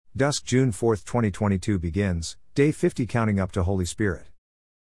Dusk June 4, 2022 begins, Day 50 counting up to Holy Spirit.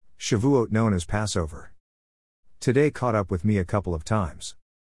 Shavuot known as Passover. Today caught up with me a couple of times.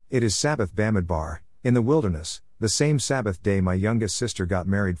 It is Sabbath Bamidbar, in the wilderness, the same Sabbath day my youngest sister got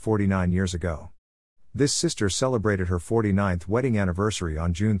married 49 years ago. This sister celebrated her 49th wedding anniversary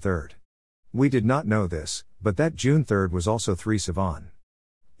on June 3rd. We did not know this, but that June 3rd was also 3 Sivan.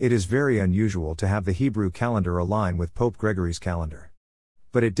 It is very unusual to have the Hebrew calendar align with Pope Gregory's calendar.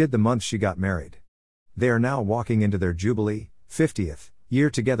 But it did the month she got married. They are now walking into their Jubilee, 50th, year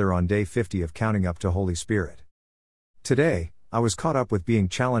together on day 50 of counting up to Holy Spirit. Today, I was caught up with being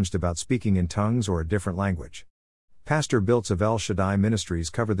challenged about speaking in tongues or a different language. Pastor Biltz of El Shaddai Ministries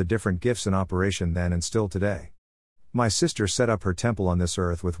covered the different gifts in operation then and still today. My sister set up her temple on this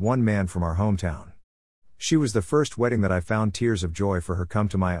earth with one man from our hometown. She was the first wedding that I found tears of joy for her come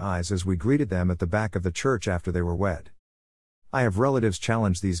to my eyes as we greeted them at the back of the church after they were wed. I have relatives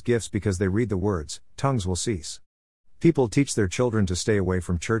challenge these gifts because they read the words, tongues will cease. People teach their children to stay away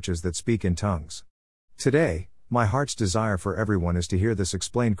from churches that speak in tongues. Today, my heart's desire for everyone is to hear this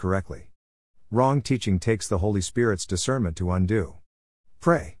explained correctly. Wrong teaching takes the Holy Spirit's discernment to undo.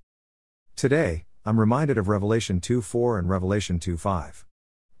 Pray. Today, I'm reminded of Revelation 2:4 and Revelation 2:5.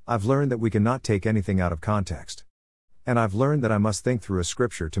 I've learned that we cannot take anything out of context. And I've learned that I must think through a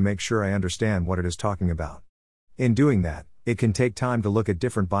scripture to make sure I understand what it is talking about. In doing that, it can take time to look at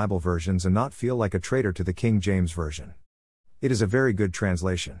different Bible versions and not feel like a traitor to the King James Version. It is a very good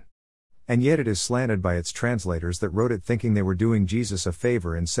translation. And yet it is slanted by its translators that wrote it thinking they were doing Jesus a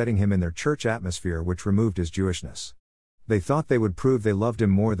favor in setting him in their church atmosphere, which removed his Jewishness. They thought they would prove they loved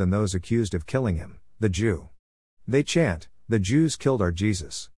him more than those accused of killing him, the Jew. They chant, "The Jews killed our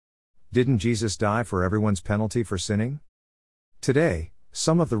Jesus." Didn't Jesus die for everyone's penalty for sinning? Today,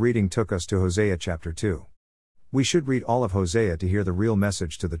 some of the reading took us to Hosea chapter 2. We should read all of Hosea to hear the real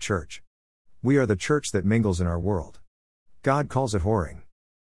message to the church. We are the church that mingles in our world. God calls it whoring.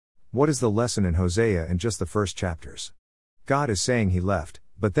 What is the lesson in Hosea in just the first chapters? God is saying he left,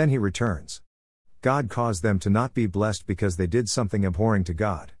 but then he returns. God caused them to not be blessed because they did something abhorring to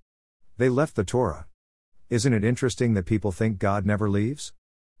God. They left the Torah. Isn't it interesting that people think God never leaves?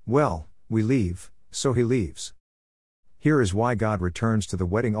 Well, we leave, so he leaves. Here is why God returns to the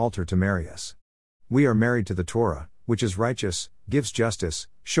wedding altar to marry us. We are married to the Torah, which is righteous, gives justice,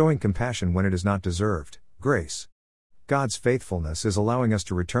 showing compassion when it is not deserved, grace. God's faithfulness is allowing us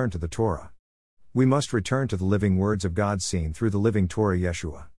to return to the Torah. We must return to the living words of God seen through the living Torah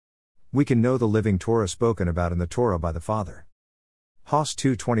Yeshua. We can know the living Torah spoken about in the Torah by the Father. Hos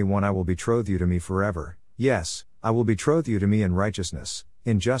 2:21 I will betroth you to me forever, yes, I will betroth you to me in righteousness,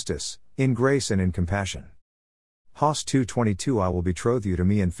 in justice, in grace and in compassion. Hos 2:22 I will betroth you to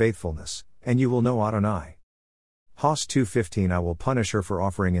me in faithfulness, and you will know Adonai. Hos 2:15 I will punish her for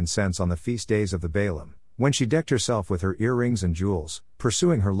offering incense on the feast days of the Baalim, when she decked herself with her earrings and jewels,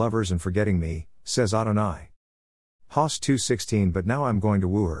 pursuing her lovers and forgetting me, says Adonai. Hos 2:16 But now I am going to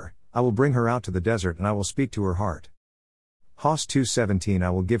woo her, I will bring her out to the desert and I will speak to her heart. Hos 2:17 I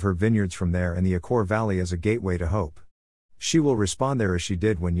will give her vineyards from there and the Achor valley as a gateway to hope. She will respond there as she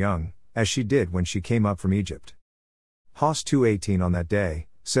did when young, as she did when she came up from Egypt. Hos 2:18 On that day,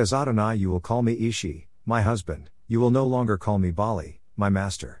 says Adonai, you will call me Ishi, my husband, you will no longer call me Bali, my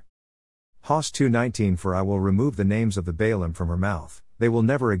master. Hos 2:19 For I will remove the names of the Baalim from her mouth, they will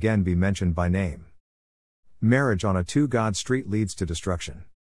never again be mentioned by name. Marriage on a two-God street leads to destruction.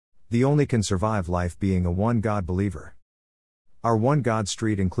 The only can survive life being a one-God believer. Our one-God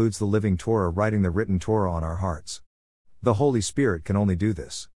street includes the living Torah writing the written Torah on our hearts. The Holy Spirit can only do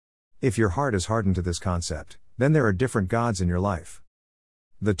this. If your heart is hardened to this concept, then there are different gods in your life.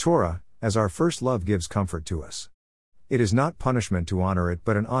 The Torah, as our first love, gives comfort to us. It is not punishment to honor it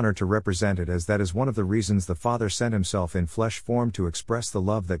but an honor to represent it, as that is one of the reasons the Father sent himself in flesh form to express the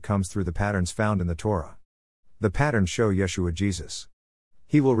love that comes through the patterns found in the Torah. The patterns show Yeshua Jesus.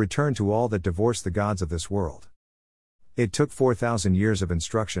 He will return to all that divorce the gods of this world. It took 4,000 years of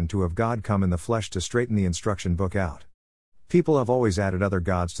instruction to have God come in the flesh to straighten the instruction book out. People have always added other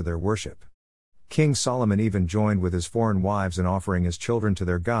gods to their worship. King Solomon even joined with his foreign wives in offering his children to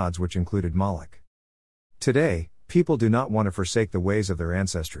their gods, which included Moloch. Today, people do not want to forsake the ways of their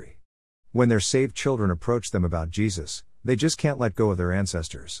ancestry. When their saved children approach them about Jesus, they just can't let go of their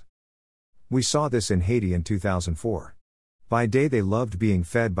ancestors. We saw this in Haiti in 2004. By day they loved being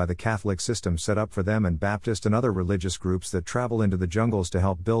fed by the Catholic system set up for them and Baptist and other religious groups that travel into the jungles to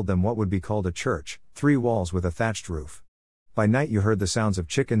help build them what would be called a church, 3 walls with a thatched roof. By night you heard the sounds of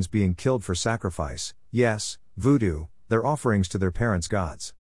chickens being killed for sacrifice, yes, voodoo, their offerings to their parents'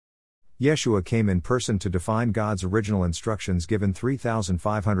 gods. Yeshua came in person to define God's original instructions given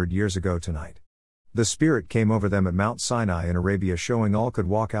 3,500 years ago tonight. The Spirit came over them at Mount Sinai in Arabia, showing all could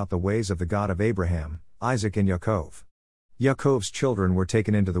walk out the ways of the God of Abraham, Isaac and Yaakov. Yaakov's children were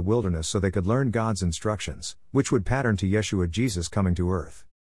taken into the wilderness so they could learn God's instructions, which would pattern to Yeshua Jesus coming to earth.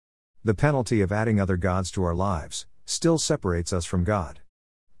 The penalty of adding other gods to our lives still separates us from God.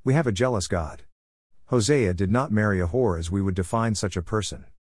 We have a jealous God. Hosea did not marry a whore as we would define such a person.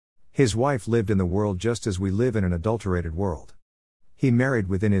 His wife lived in the world just as we live in an adulterated world. He married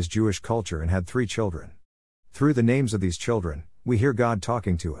within his Jewish culture and had 3 children. Through the names of these children, we hear God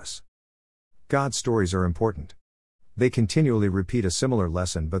talking to us. God's stories are important. They continually repeat a similar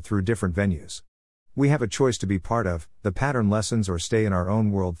lesson but through different venues. We have a choice to be part of the pattern lessons or stay in our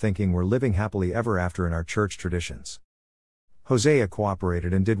own world thinking we're living happily ever after in our church traditions. Hosea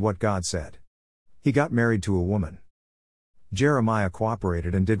cooperated and did what God said. He got married to a woman. Jeremiah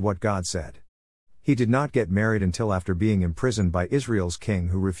cooperated and did what God said. He did not get married until after being imprisoned by Israel's king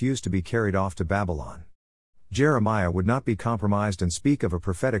who refused to be carried off to Babylon. Jeremiah would not be compromised and speak of a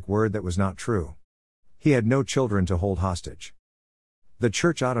prophetic word that was not true. He had no children to hold hostage. The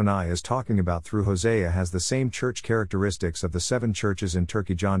church Adonai is talking about through Hosea has the same church characteristics of the 7 churches in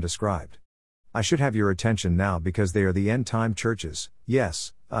Turkey John described. I should have your attention now because they are the end-time churches,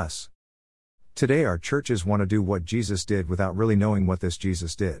 yes, us. Today our churches want to do what Jesus did without really knowing what this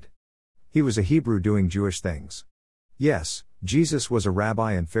Jesus did. He was a Hebrew doing Jewish things. Yes, Jesus was a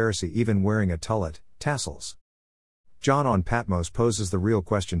rabbi and Pharisee even wearing a tallit, tassels. John on Patmos poses the real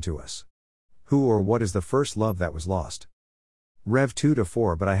question to us. Who or what is the first love that was lost? Rev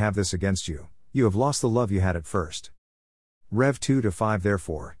 2-4 But I have this against you, you have lost the love you had at first. Rev 2-5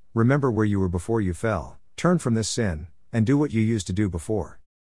 Therefore, remember where you were before you fell, turn from this sin, and do what you used to do before.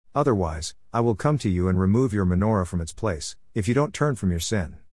 Otherwise, I will come to you and remove your menorah from its place, if you don't turn from your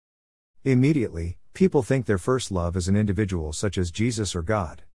sin. Immediately, people think their first love is an individual such as Jesus or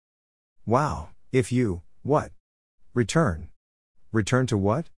God. Wow, if you, what? Return. Return to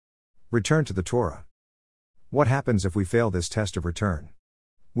what? Return to the Torah. What happens if we fail this test of return?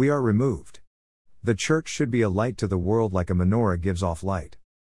 We are removed. The church should be a light to the world like a menorah gives off light.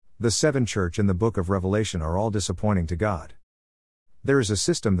 The 7 church in the book of Revelation are all disappointing to God. There is a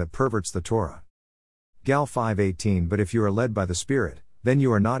system that perverts the Torah. Gal 5:18 But if you are led by the Spirit, then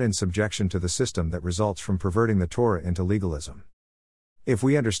you are not in subjection to the system that results from perverting the Torah into legalism. If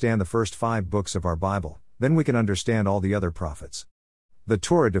we understand the first 5 books of our Bible, then we can understand all the other prophets. The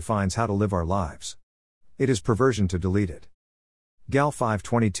Torah defines how to live our lives. It is perversion to delete it. Gal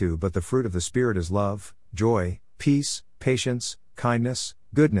 5:22 But the fruit of the Spirit is love, joy, peace, patience, kindness,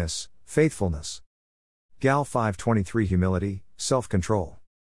 goodness, faithfulness. Gal 5:23 Humility, self-control.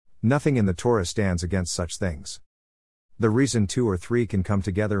 Nothing in the Torah stands against such things. The reason 2 or 3 can come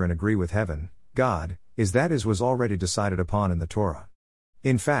together and agree with heaven, God, is that is was already decided upon in the Torah.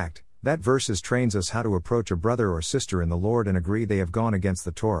 In fact, that verses trains us how to approach a brother or sister in the Lord and agree they have gone against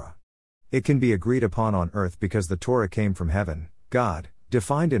the Torah. It can be agreed upon on earth because the Torah came from heaven, God,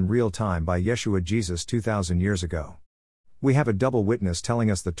 defined in real time by Yeshua Jesus 2,000 years ago. We have a double witness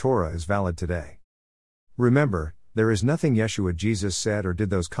telling us the Torah is valid today. Remember, there is nothing Yeshua Jesus said or did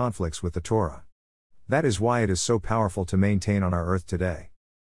those conflicts with the Torah. That is why it is so powerful to maintain on our earth today.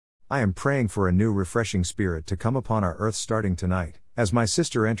 I am praying for a new refreshing spirit to come upon our earth starting tonight, as my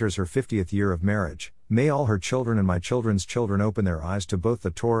sister enters her 50th year of marriage. May all her children and my children's children open their eyes to both the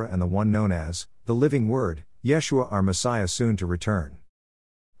Torah and the one known as the living Word, Yeshua our Messiah soon to return.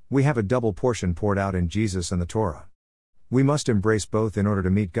 We have a double portion poured out in Jesus and the Torah. We must embrace both in order to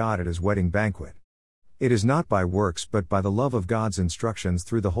meet God at His wedding banquet. It is not by works but by the love of God's instructions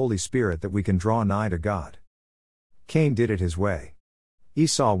through the Holy Spirit that we can draw nigh to God. Cain did it his way.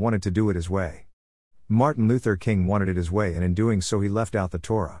 Esau wanted to do it his way. Martin Luther King wanted it his way, and in doing so he left out the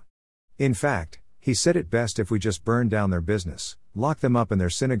Torah. In fact, he said it best: if we just burned down their business, locked them up in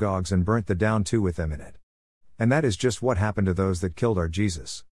their synagogues and burnt the down too with them in it. And that is just what happened to those that killed our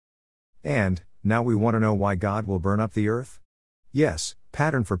Jesus. And, now we want to know why God will burn up the earth? Yes,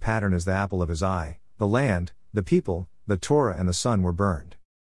 pattern for pattern is the apple of His eye. The land, the people, the Torah and the Son were burned.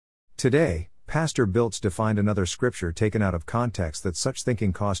 Today, Pastor Biltz defined another scripture taken out of context that such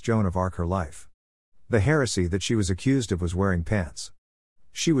thinking cost Joan of Arc her life. The heresy that she was accused of was wearing pants.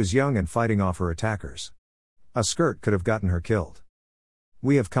 She was young and fighting off her attackers. A skirt could have gotten her killed.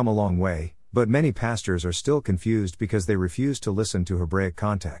 We have come a long way, but many pastors are still confused because they refuse to listen to Hebraic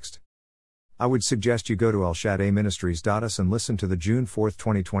context. I would suggest you go to elshaddayministries.us and listen to the June 4,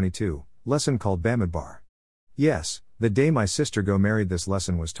 2022, lesson called Bamidbar. Yes, the day my sister Go married, this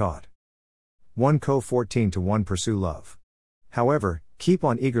lesson was taught. 1 Co 14-1 Pursue love. However, Keep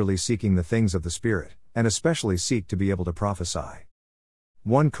on eagerly seeking the things of the Spirit, and especially seek to be able to prophesy.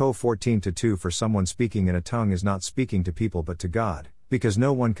 1 Cor 14:2 For someone speaking in a tongue is not speaking to people but to God, because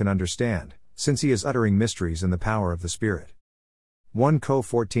no one can understand, since he is uttering mysteries in the power of the Spirit. 1 Cor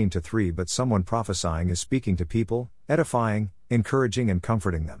 14:3 But someone prophesying is speaking to people, edifying, encouraging and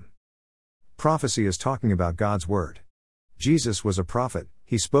comforting them. Prophecy is talking about God's Word. Jesus was a prophet,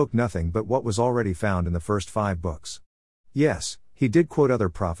 he spoke nothing but what was already found in the first 5 books. Yes, he did quote other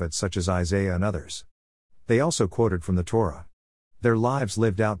prophets such as Isaiah and others. They also quoted from the Torah. Their lives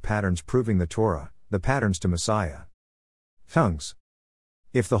lived out patterns proving the Torah, the patterns to Messiah. Tongues.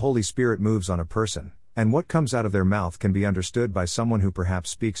 If the Holy Spirit moves on a person, and what comes out of their mouth can be understood by someone who perhaps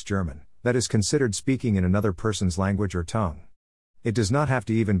speaks German, that is considered speaking in another person's language or tongue. It does not have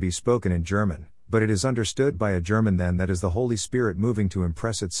to even be spoken in German, but it is understood by a German, then that is the Holy Spirit moving to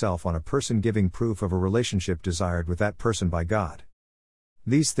impress itself on a person, giving proof of a relationship desired with that person by God.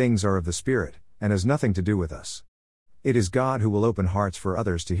 These things are of the Spirit, and has nothing to do with us. It is God who will open hearts for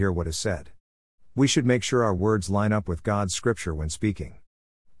others to hear what is said. We should make sure our words line up with God's scripture when speaking.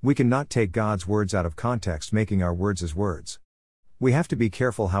 We cannot take God's words out of context, making our words His words. We have to be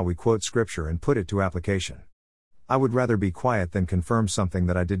careful how we quote scripture and put it to application. I would rather be quiet than confirm something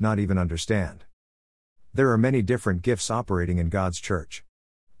that I did not even understand. There are many different gifts operating in God's church.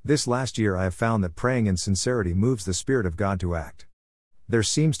 This last year I have found that praying in sincerity moves the Spirit of God to act. There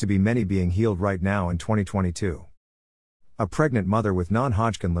seems to be many being healed right now in 2022. A pregnant mother with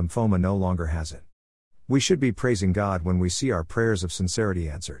non-Hodgkin lymphoma no longer has it. We should be praising God when we see our prayers of sincerity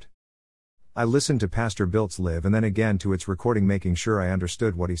answered. I listened to Pastor Bilt's live and then again to its recording, making sure I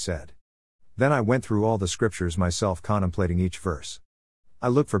understood what he said. Then I went through all the scriptures myself, contemplating each verse. I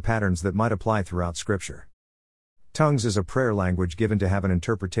look for patterns that might apply throughout scripture. Tongues is a prayer language given to have an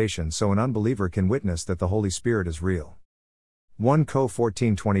interpretation so an unbeliever can witness that the Holy Spirit is real. 1 Cor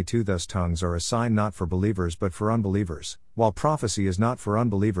 14:22 Thus tongues are a sign not for believers but for unbelievers, while prophecy is not for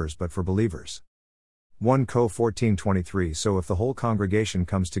unbelievers but for believers. 1 Cor 14:23 So if the whole congregation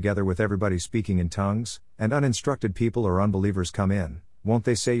comes together with everybody speaking in tongues, and uninstructed people or unbelievers come in, won't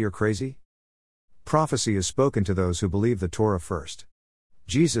they say you're crazy? Prophecy is spoken to those who believe the Torah first.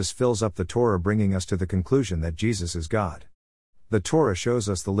 Jesus fills up the Torah, bringing us to the conclusion that Jesus is God. The Torah shows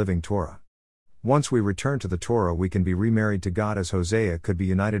us the living Torah. Once we return to the Torah, we can be remarried to God as Hosea could be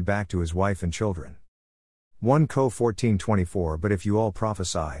united back to his wife and children. 1 Cor 14:24 But if you all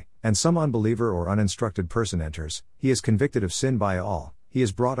prophesy, and some unbeliever or uninstructed person enters, he is convicted of sin by all, he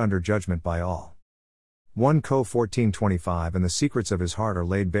is brought under judgment by all. 1 Cor 14:25 And the secrets of his heart are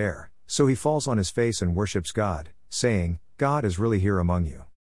laid bare, so he falls on his face and worships God, saying, God is really here among you.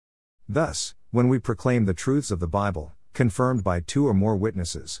 Thus, when we proclaim the truths of the Bible, confirmed by 2 or more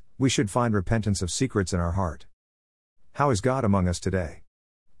witnesses, we should find repentance of secrets in our heart. How is God among us today?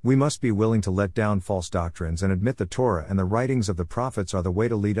 We must be willing to let down false doctrines and admit the Torah and the writings of the prophets are the way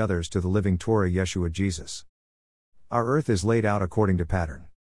to lead others to the living Torah, Yeshua Jesus. Our earth is laid out according to pattern.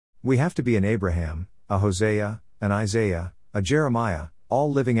 We have to be an Abraham, a Hosea, an Isaiah, a Jeremiah,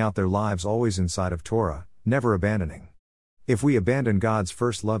 all living out their lives always inside of Torah, never abandoning. If we abandon God's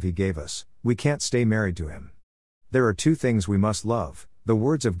first love He gave us, we can't stay married to Him. There are 2 things we must love, the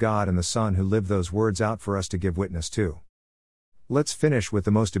words of God and the Son who lived those words out for us to give witness to. Let's finish with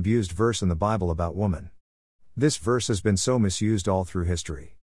the most abused verse in the Bible about woman. This verse has been so misused all through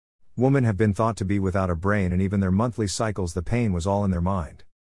history. Women have been thought to be without a brain, and even their monthly cycles, the pain was all in their mind.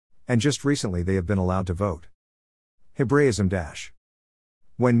 And just recently they have been allowed to vote. Hebraism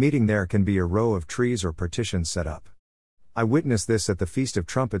 - When meeting, there can be a row of trees or partitions set up. I witnessed this at the Feast of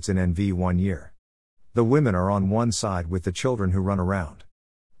Trumpets in NV one year. The women are on one side with the children who run around.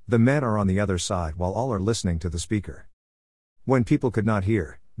 The men are on the other side while all are listening to the speaker. When people could not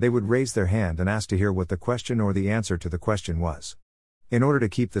hear, they would raise their hand and ask to hear what the question or the answer to the question was. In order to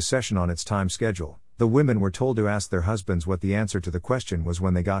keep the session on its time schedule, the women were told to ask their husbands what the answer to the question was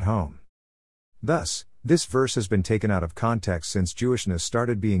when they got home. Thus, this verse has been taken out of context since Jewishness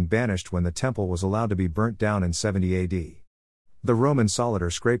started being banished when the temple was allowed to be burnt down in 70 AD. The Roman soldier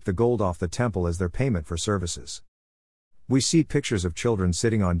scraped the gold off the temple as their payment for services. We see pictures of children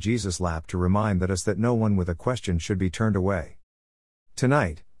sitting on Jesus' lap to remind us that no one with a question should be turned away.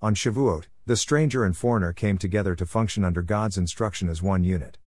 Tonight, on Shavuot, the stranger and foreigner came together to function under God's instruction as one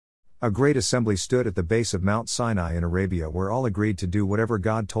unit. A great assembly stood at the base of Mount Sinai in Arabia, where all agreed to do whatever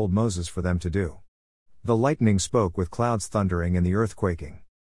God told Moses for them to do. The lightning spoke with clouds thundering and the earth quaking.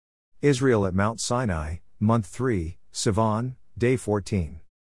 Israel at Mount Sinai, month 3, Sivan, day 14.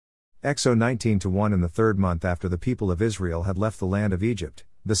 Exo 19:1 In the 3rd month after the people of Israel had left the land of Egypt,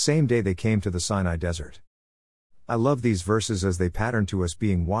 the same day they came to the Sinai desert. I love these verses as they pattern to us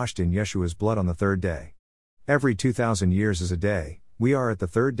being washed in Yeshua's blood on the third day. Every 2,000 years is a day, we are at the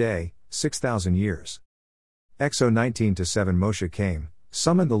third day, 6,000 years. Exo 19-7 Moshe came,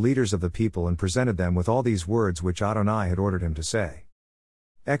 summoned the leaders of the people and presented them with all these words which Adonai had ordered him to say.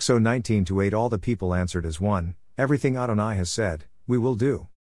 Exo 19-8 All the people answered as one, everything Adonai has said, we will do.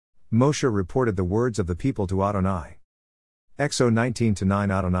 Moshe reported the words of the people to Adonai. Exo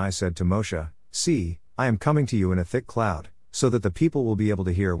 19-9 Adonai said to Moshe, See, I am coming to you in a thick cloud, so that the people will be able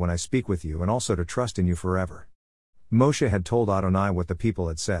to hear when I speak with you and also to trust in you forever. Moshe had told Adonai what the people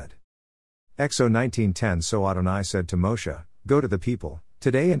had said. Exo 19-10 So Adonai said to Moshe, Go to the people,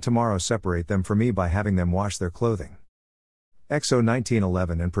 today and tomorrow separate them from me by having them wash their clothing. Exo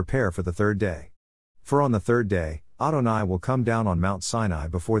 19-11 And prepare for the third day. For on the third day, Adonai will come down on Mount Sinai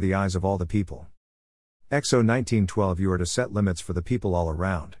before the eyes of all the people. Exo 19-12 You are to set limits for the people all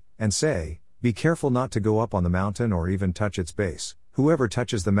around, and say, Be careful not to go up on the mountain or even touch its base, whoever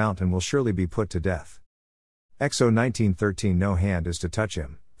touches the mountain will surely be put to death. Exo 19-13 No hand is to touch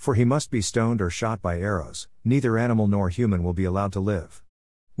him, for he must be stoned or shot by arrows, neither animal nor human will be allowed to live.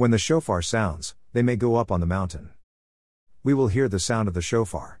 When the shofar sounds, they may go up on the mountain. We will hear the sound of the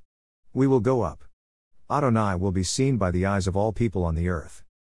shofar. We will go up. Adonai will be seen by the eyes of all people on the earth.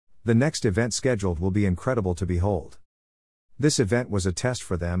 The next event scheduled will be incredible to behold. This event was a test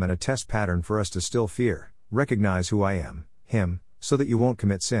for them and a test pattern for us to still fear, recognize who I am, Him, so that you won't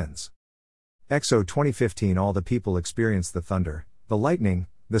commit sins. Exo 20:15 All the people experienced the thunder, the lightning,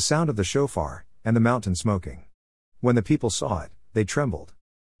 the sound of the shofar, and the mountain smoking. When the people saw it, they trembled.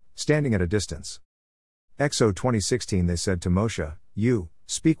 Standing at a distance. Exo 20:16 They said to Moshe, You,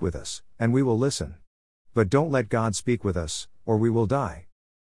 speak with us, and we will listen. But don't let God speak with us, or we will die.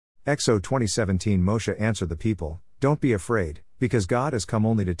 Exo 20:17 Moshe answered the people, Don't be afraid, because God has come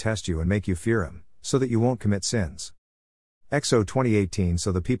only to test you and make you fear Him, so that you won't commit sins. Exo 20:18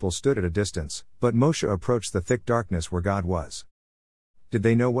 So the people stood at a distance, but Moshe approached the thick darkness where God was. Did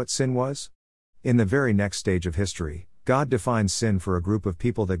they know what sin was? In the very next stage of history, God defined sin for a group of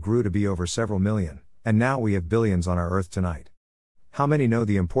people that grew to be over several million, and now we have billions on our earth tonight. How many know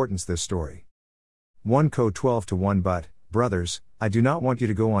the importance this story? 1 Co 12-1 But, brothers, I do not want you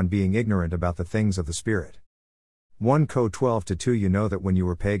to go on being ignorant about the things of the Spirit. 1 Co 12-2 You know that when you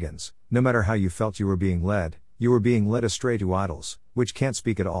were pagans, no matter how you felt you were being led astray to idols, which can't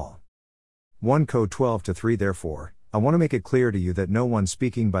speak at all. 1 Co 12-3 Therefore, I want to make it clear to you that no one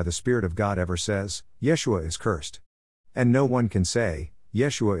speaking by the Spirit of God ever says, Yeshua is cursed. And no one can say,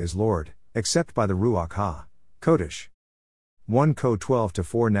 Yeshua is Lord, except by the Ruach HaKodesh. 1 Co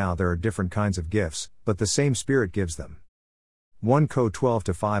 12-4 Now there are different kinds of gifts, but the same Spirit gives them. 1 Co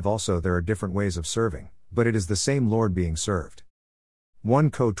 12-5 Also there are different ways of serving, but it is the same Lord being served.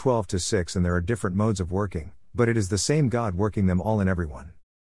 1 Co 12-6 And there are different modes of working, but it is the same God working them all in everyone.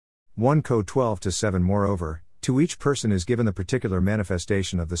 1 Co 12-7 Moreover, to each person is given the particular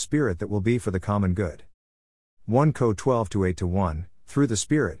manifestation of the Spirit that will be for the common good. 1 Co 12-8-1 Through the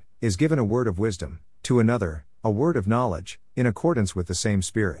Spirit, is given a word of wisdom, to another, a word of knowledge, in accordance with the same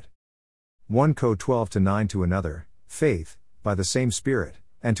Spirit. 1 Co 12-9 To another, faith, by the same Spirit,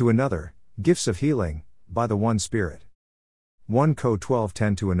 and to another, gifts of healing, by the one Spirit. 1 Co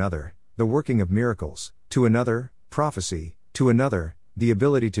 12-10 To another, the working of miracles, to another, prophecy, to another, the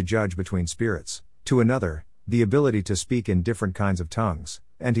ability to judge between spirits, to another, the ability to speak in different kinds of tongues,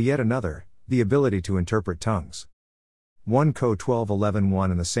 and to yet another, the ability to interpret tongues. 1 Co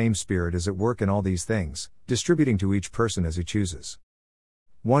 12-11 And the same Spirit is at work in all these things, distributing to each person as He chooses.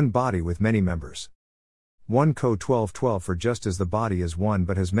 One body with many members. 1 Co 12-12 For just as the body is one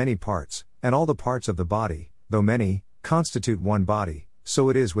but has many parts, and all the parts of the body, though many, constitute one body, so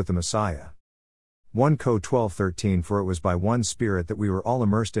it is with the Messiah. 1 Co 12-13 For it was by one Spirit that we were all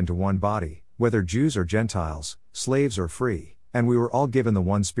immersed into one body, whether Jews or Gentiles, slaves or free, and we were all given the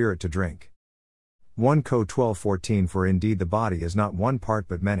one Spirit to drink. 1 Co 12-14 For indeed the body is not one part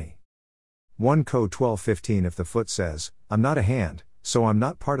but many. 1 Co 12-15 If the foot says, I'm not a hand, so I'm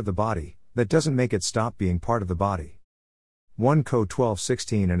not part of the body, that doesn't make it stop being part of the body. 1 Co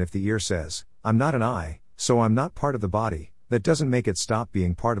 12-16 And if the ear says, I'm not an eye, so I'm not part of the body, that doesn't make it stop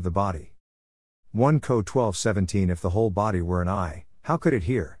being part of the body. 1 Co 12-17 If the whole body were an eye, how could it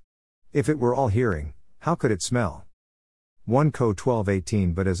hear? If it were all hearing, how could it smell? 1 Co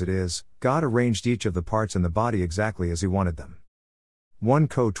 12-18 But as it is, God arranged each of the parts in the body exactly as He wanted them. 1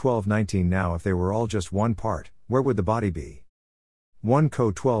 Co 12-19 Now if they were all just one part, where would the body be? 1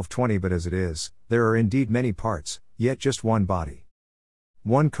 Co 12-20 But as it is, there are indeed many parts, yet just one body.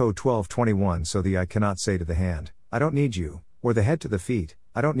 1 Co 12-21 So the eye cannot say to the hand, I don't need you, or the head to the feet,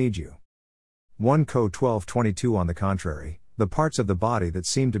 I don't need you. 1 Co 12:22 On the contrary, the parts of the body that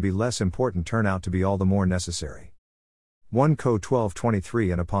seem to be less important turn out to be all the more necessary. 1 Co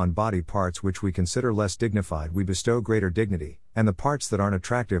 12:23 And upon body parts which we consider less dignified we bestow greater dignity, and the parts that aren't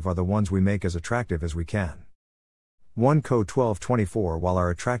attractive are the ones we make as attractive as we can. 1 Co 12:24 While our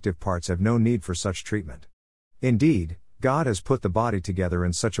attractive parts have no need for such treatment. Indeed, God has put the body together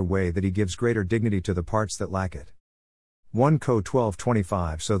in such a way that He gives greater dignity to the parts that lack it. 1 Co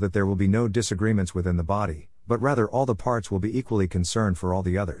 12:25 So that there will be no disagreements within the body, but rather all the parts will be equally concerned for all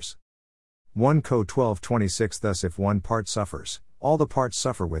the others. 1 Co 12:26 Thus if one part suffers, all the parts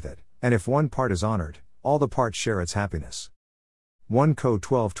suffer with it, and if one part is honored, all the parts share its happiness. 1 Co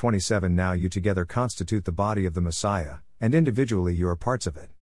 12:27 Now you together constitute the body of the Messiah, and individually you are parts of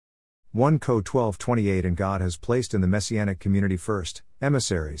it. 1 Co 12:28 And God has placed in the Messianic community first,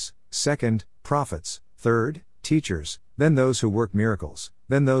 emissaries, second, prophets, third, teachers, then those who work miracles,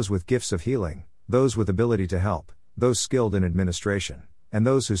 then those with gifts of healing, those with ability to help, those skilled in administration, and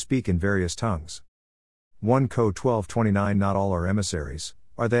those who speak in various tongues. 1 Co 12:29 Not all are emissaries,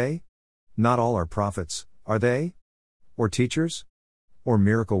 are they? Not all are prophets, are they? Or teachers? Or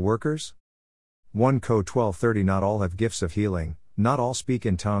miracle workers? 1 Co 12:30 Not all have gifts of healing, not all speak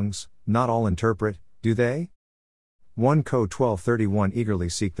in tongues, not all interpret, do they? 1 Co 12:31 Eagerly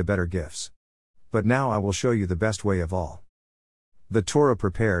seek the better gifts. But now I will show you the best way of all. The Torah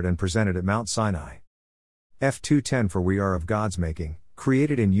prepared and presented at Mount Sinai. F2:10 For we are of God's making,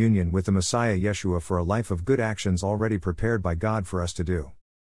 created in union with the Messiah Yeshua for a life of good actions already prepared by God for us to do.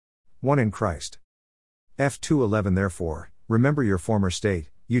 1 In Christ. F2:11 Therefore, remember your former state,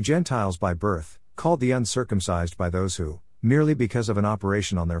 you Gentiles by birth, called the uncircumcised by those who, merely because of an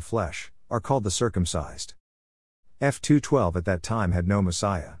operation on their flesh, are called the circumcised. F2:12 At that time had no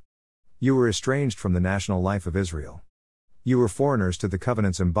Messiah. You were estranged from the national life of Israel. You were foreigners to the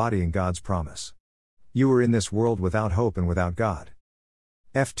covenants embodying God's promise. You were in this world without hope and without God.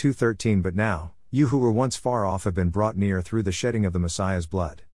 F2:13 But now, you who were once far off have been brought near through the shedding of the Messiah's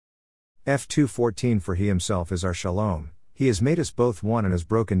blood. F2:14 For He Himself is our Shalom, He has made us both one and has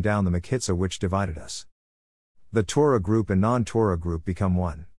broken down the Mechitzah which divided us. The Torah group and non-Torah group become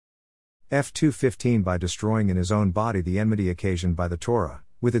one. F2:15 By destroying in His own body the enmity occasioned by the Torah,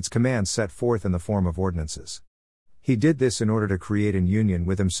 with its commands set forth in the form of ordinances. He did this in order to create in union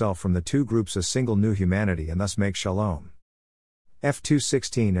with Himself from the two groups a single new humanity and thus make Shalom.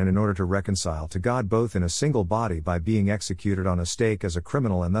 F2:16 And in order to reconcile to God both in a single body by being executed on a stake as a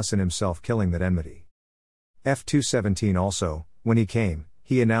criminal and thus in Himself killing that enmity. F2:17 Also, when He came,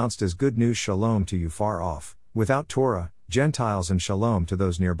 He announced as good news Shalom to you far off, without Torah, Gentiles and Shalom to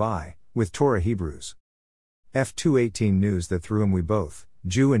those nearby, with Torah Hebrews. F2:18 News that through Him we both,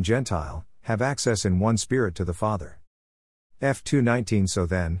 Jew and Gentile, have access in one Spirit to the Father. F2:19 So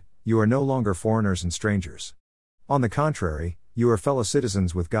then, you are no longer foreigners and strangers. On the contrary, you are fellow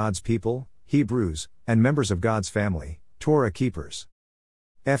citizens with God's people, Hebrews, and members of God's family, Torah keepers.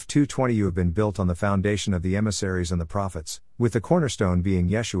 F2:20 You have been built on the foundation of the emissaries and the prophets, with the cornerstone being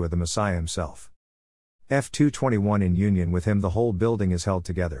Yeshua the Messiah Himself. F2:21 In union with Him the whole building is held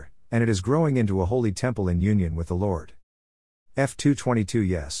together, and it is growing into a holy temple in union with the Lord. F2:22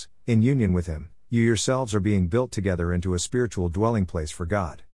 Yes, in union with Him, you yourselves are being built together into a spiritual dwelling place for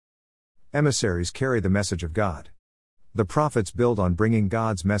God. Emissaries carry the message of God. The prophets build on bringing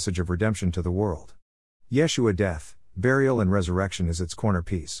God's message of redemption to the world. Yeshua death, burial and resurrection is its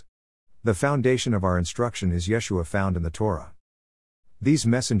cornerpiece. The foundation of our instruction is Yeshua found in the Torah. These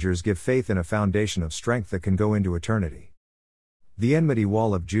messengers give faith in a foundation of strength that can go into eternity. The enmity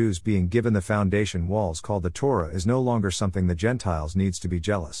wall of Jews being given the foundation walls called the Torah is no longer something the Gentiles needs to be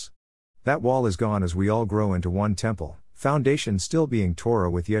jealous. That wall is gone as we all grow into one temple, foundation still being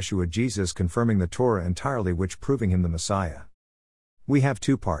Torah with Yeshua Jesus confirming the Torah entirely which proving Him the Messiah. We have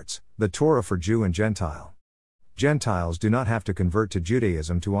two parts, the Torah for Jew and Gentile. Gentiles do not have to convert to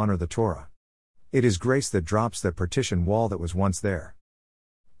Judaism to honor the Torah. It is grace that drops that partition wall that was once there.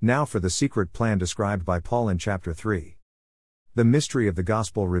 Now for the secret plan described by Paul in chapter 3. The mystery of the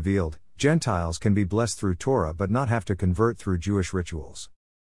gospel revealed, Gentiles can be blessed through Torah but not have to convert through Jewish rituals.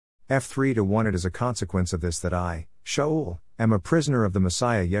 F3:1 It is a consequence of this that I, Shaul, am a prisoner of the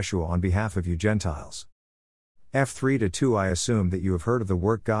Messiah Yeshua on behalf of you Gentiles. F3:2 I assume that you have heard of the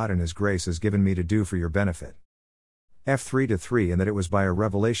work God in His grace has given me to do for your benefit. F3:3 And that it was by a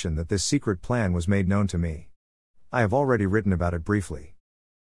revelation that this secret plan was made known to me. I have already written about it briefly.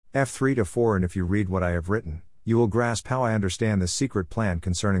 F3:4 And if you read what I have written, you will grasp how I understand this secret plan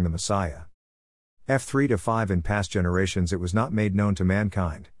concerning the Messiah. F3:5 In past generations it was not made known to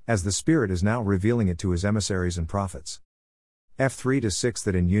mankind, as the Spirit is now revealing it to His emissaries and prophets. F3-6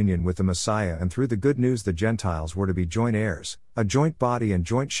 That in union with the Messiah and through the good news the Gentiles were to be joint heirs, a joint body and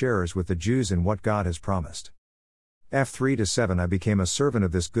joint sharers with the Jews in what God has promised. F3-7 I became a servant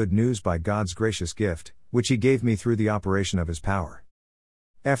of this good news by God's gracious gift, which He gave me through the operation of His power.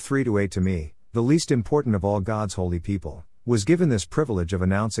 F3-8 To me, the least important of all God's holy people, was given this privilege of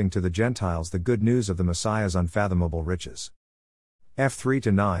announcing to the Gentiles the good news of the Messiah's unfathomable riches.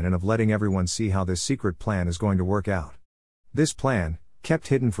 F3-9 And of letting everyone see how this secret plan is going to work out. This plan, kept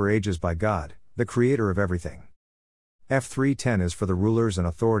hidden for ages by God, the Creator of everything. F3-10 is for the rulers and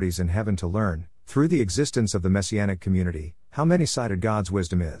authorities in heaven to learn, through the existence of the Messianic community, how many-sided God's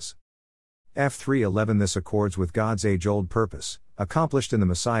wisdom is. F3-11 This accords with God's age-old purpose, accomplished in the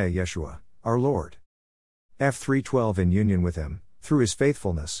Messiah Yeshua, our Lord. F3-12 In union with Him, through His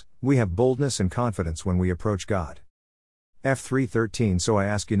faithfulness, we have boldness and confidence when we approach God. F3-13 So I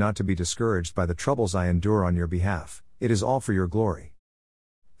ask you not to be discouraged by the troubles I endure on your behalf, it is all for your glory.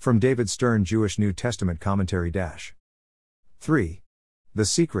 From David Stern Jewish New Testament Commentary 3. The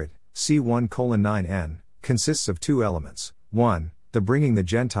secret, C1:9n, consists of two elements. 1. The bringing the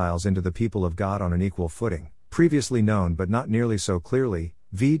Gentiles into the people of God on an equal footing, previously known but not nearly so clearly,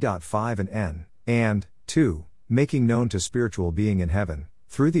 v.5 and n, and 2. Making known to spiritual being in heaven,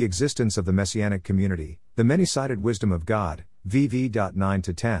 through the existence of the Messianic community, the many-sided wisdom of God,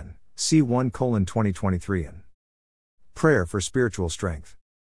 vv.9-10, C1:2023 and Prayer for spiritual strength.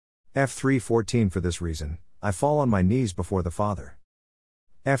 F3:14 For this reason, I fall on my knees before the Father.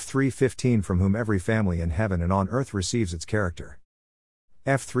 F3:15 From whom every family in heaven and on earth receives its character.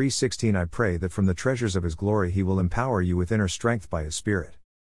 F3:16 I pray that from the treasures of His glory He will empower you with inner strength by His Spirit.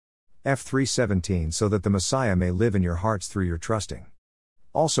 F3:17 So that the Messiah may live in your hearts through your trusting.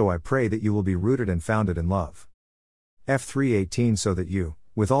 Also I pray that you will be rooted and founded in love. F3:18 So that you,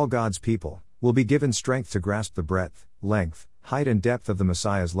 with all God's people, will be given strength to grasp the breadth, length, height and depth of the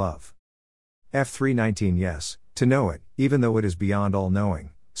Messiah's love. F3:19 Yes, to know it, even though it is beyond all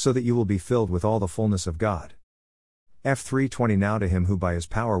knowing, so that you will be filled with all the fullness of God. F3:20 Now to Him who by His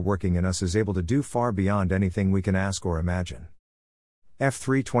power working in us is able to do far beyond anything we can ask or imagine.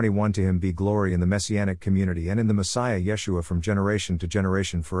 F3:21 To Him be glory in the Messianic community and in the Messiah Yeshua from generation to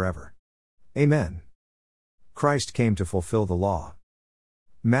generation forever. Amen. Christ came to fulfill the law.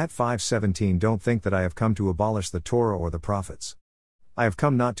 Matt 5:17 Don't think that I have come to abolish the Torah or the prophets. I have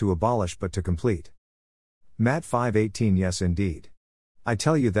come not to abolish but to complete. Matt 5:18 Yes indeed. I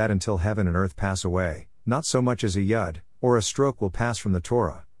tell you that until heaven and earth pass away, not so much as a yud, or a stroke will pass from the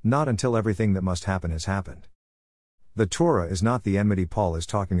Torah, not until everything that must happen has happened. The Torah is not the enmity Paul is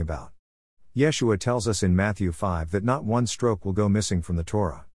talking about. Yeshua tells us in Matthew 5 that not one stroke will go missing from the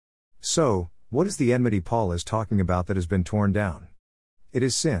Torah. So, what is the enmity Paul is talking about that has been torn down? It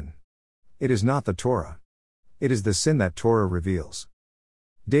is sin. It is not the Torah. It is the sin that Torah reveals.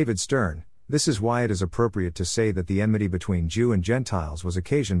 David Stern, this is why it is appropriate to say that the enmity between Jew and Gentiles was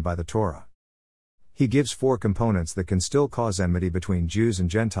occasioned by the Torah. He gives 4 components that can still cause enmity between Jews and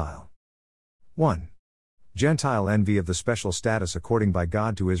Gentile. 1. Gentile envy of the special status according by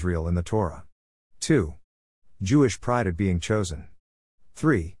God to Israel in the Torah. 2. Jewish pride at being chosen.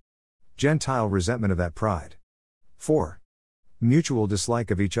 3. Gentile resentment of that pride. 4. Mutual dislike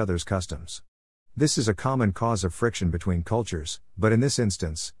of each other's customs. This is a common cause of friction between cultures, but in this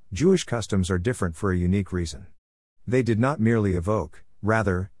instance, Jewish customs are different for a unique reason. They did not merely evoke,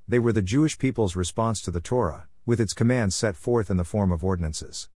 rather, they were the Jewish people's response to the Torah, with its commands set forth in the form of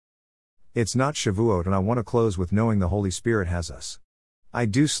ordinances. It's not Shavuot and I want to close with knowing the Holy Spirit has us. I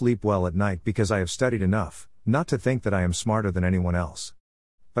do sleep well at night because I have studied enough, not to think that I am smarter than anyone else.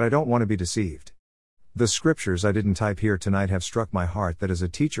 But I don't want to be deceived. The scriptures I didn't type here tonight have struck my heart that as a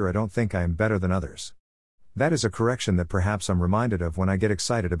teacher I don't think I am better than others. That is a correction that perhaps I'm reminded of when I get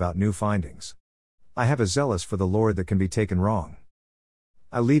excited about new findings. I have a zealous for the Lord that can be taken wrong.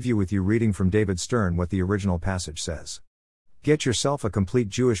 I leave you with you reading from David Stern what the original passage says. Get yourself a complete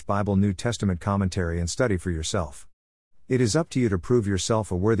Jewish Bible New Testament commentary and study for yourself. It is up to you to prove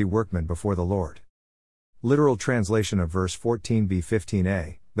yourself a worthy workman before the Lord. Literal translation of verse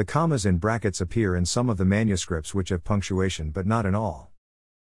 14b-15a. The commas in brackets appear in some of the manuscripts which have punctuation but not in all.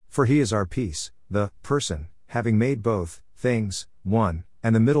 For He is our peace, the person, having made both things one,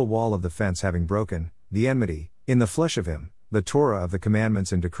 and the middle wall of the fence having broken, the enmity, in the flesh of Him, the Torah of the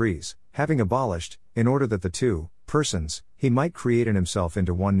commandments and decrees, having abolished, in order that the 2 persons, He might create in Himself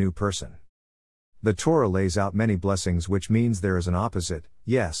into one new person. The Torah lays out many blessings, which means there is an opposite,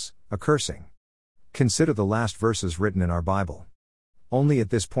 yes, a cursing. Consider the last verses written in our Bible. Only at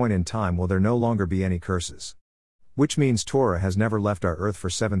this point in time will there no longer be any curses. Which means Torah has never left our earth for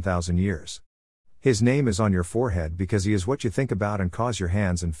 7,000 years. His name is on your forehead because he is what you think about and cause your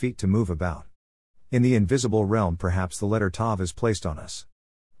hands and feet to move about. In the invisible realm, perhaps the letter Tav is placed on us.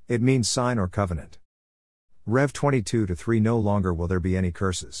 It means sign or covenant. Rev 22-3 No longer will there be any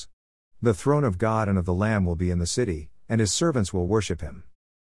curses. The throne of God and of the Lamb will be in the city, and his servants will worship him.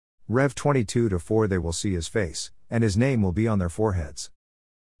 Rev 22-4 They will see his face, and his name will be on their foreheads.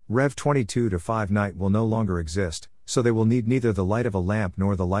 Rev 22-5 Night will no longer exist, so they will need neither the light of a lamp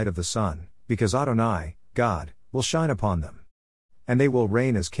nor the light of the sun, because Adonai, God, will shine upon them. And they will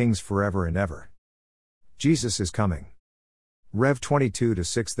reign as kings forever and ever. Jesus is coming. Rev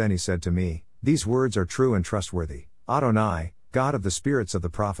 22-6 Then he said to me, These words are true and trustworthy. Adonai, God of the spirits of the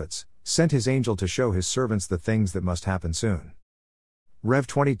prophets, sent his angel to show his servants the things that must happen soon. Rev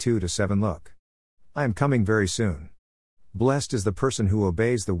 22-7 Look. I am coming very soon. Blessed is the person who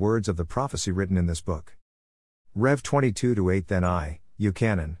obeys the words of the prophecy written in this book. Rev 22-8 Then I,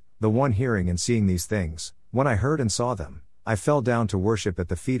 Euchanan, the one hearing and seeing these things, when I heard and saw them, I fell down to worship at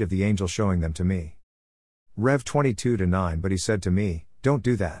the feet of the angel showing them to me. Rev 22-9 But he said to me, Don't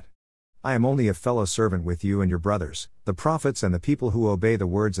do that. I am only a fellow servant with you and your brothers, the prophets and the people who obey the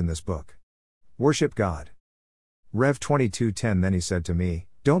words in this book. Worship God. Rev 22-10 Then he said to me,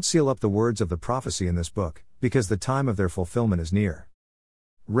 Don't seal up the words of the prophecy in this book, because the time of their fulfillment is near.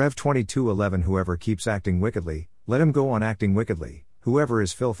 Rev 22-11 Whoever keeps acting wickedly, let him go on acting wickedly. Whoever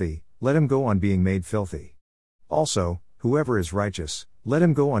is filthy, let him go on being made filthy. Also, whoever is righteous, let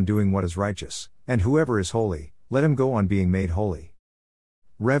him go on doing what is righteous, and whoever is holy, let him go on being made holy.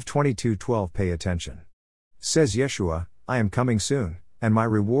 Rev 22-12 Pay attention. Says Yeshua, I am coming soon, and my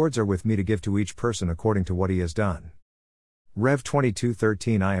rewards are with me to give to each person according to what he has done. Rev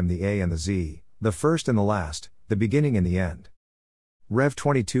 22-13 I am the A and the Z, the first and the last, the beginning and the end. Rev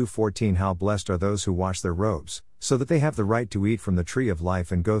 22-14 How blessed are those who wash their robes, so that they have the right to eat from the tree of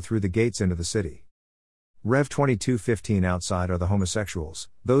life and go through the gates into the city. Rev 22-15 Outside are the homosexuals,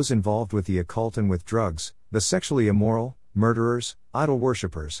 those involved with the occult and with drugs, the sexually immoral, murderers, idol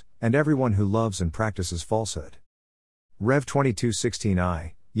worshippers, and everyone who loves and practices falsehood. Rev 22-16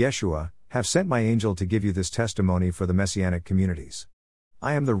 I, Yeshua, have sent my angel to give you this testimony for the messianic communities.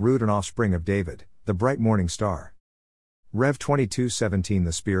 I am the root and offspring of David, the bright morning star. Rev 22-17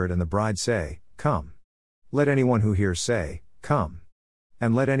 The Spirit and the bride say, Come. Let anyone who hears say, Come.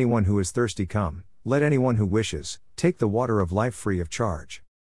 And let anyone who is thirsty come, let anyone who wishes, take the water of life free of charge.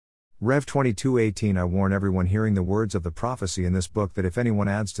 Rev 22-18 I warn everyone hearing the words of the prophecy in this book that if anyone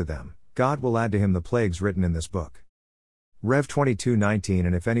adds to them, God will add to him the plagues written in this book. Rev 22-19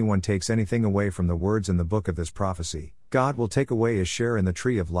 And if anyone takes anything away from the words in the book of this prophecy, God will take away his share in the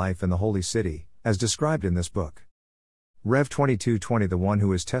tree of life in the holy city, as described in this book. Rev 22-20 The one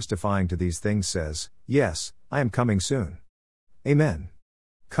who is testifying to these things says, Yes, I am coming soon. Amen.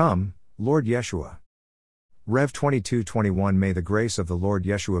 Come, Lord Yeshua. Rev 22-21 May the grace of the Lord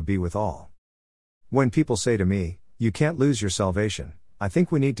Yeshua be with all. When people say to me, You can't lose your salvation, I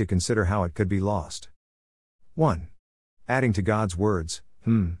think we need to consider how it could be lost. 1. Adding to God's words,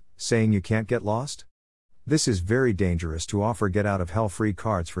 saying you can't get lost? This is very dangerous to offer get out of hell free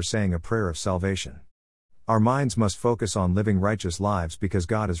cards for saying a prayer of salvation. Our minds must focus on living righteous lives because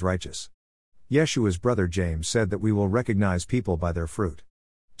God is righteous. Yeshua's brother James said that we will recognize people by their fruit.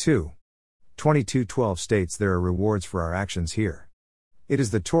 2. 22:12 states there are rewards for our actions here. It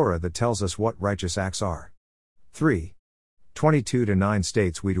is the Torah that tells us what righteous acts are. 3. 22-9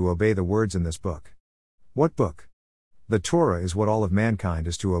 states we to obey the words in this book. What book? The Torah is what all of mankind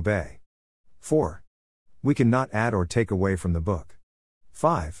is to obey. 4. We cannot add or take away from the book.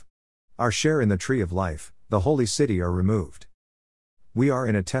 5. Our share in the tree of life, the holy city are removed. We are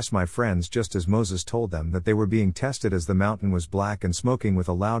in a test, my friends, just as Moses told them that they were being tested as the mountain was black and smoking with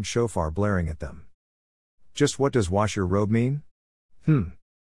a loud shofar blaring at them. Just what does wash your robe mean?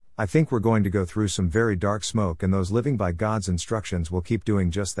 I think we're going to go through some very dark smoke, and those living by God's instructions will keep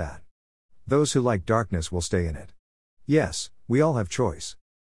doing just that. Those who like darkness will stay in it. Yes, we all have choice.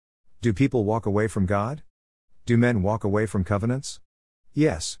 Do people walk away from God? Do men walk away from covenants?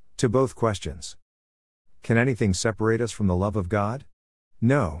 Yes, to both questions. Can anything separate us from the love of God?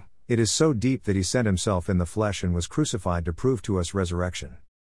 No, it is so deep that he sent himself in the flesh and was crucified to prove to us resurrection.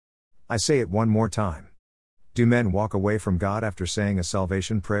 I say it one more time. Do men walk away from God after saying a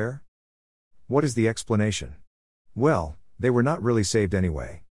salvation prayer? What is the explanation? Well, they were not really saved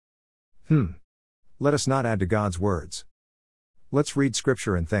anyway. Let us not add to God's words. Let's read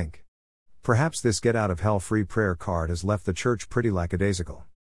scripture and think. Perhaps this get out of hell free prayer card has left the church pretty lackadaisical.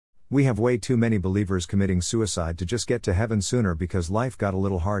 We have way too many believers committing suicide to just get to heaven sooner because life got a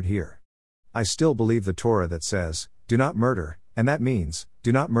little hard here. I still believe the Torah that says, do not murder, and that means,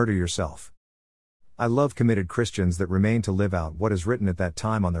 do not murder yourself. I love committed Christians that remain to live out what is written at that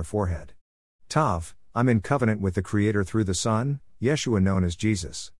time on their forehead. Tav, I'm in covenant with the Creator through the Son, Yeshua known as Jesus.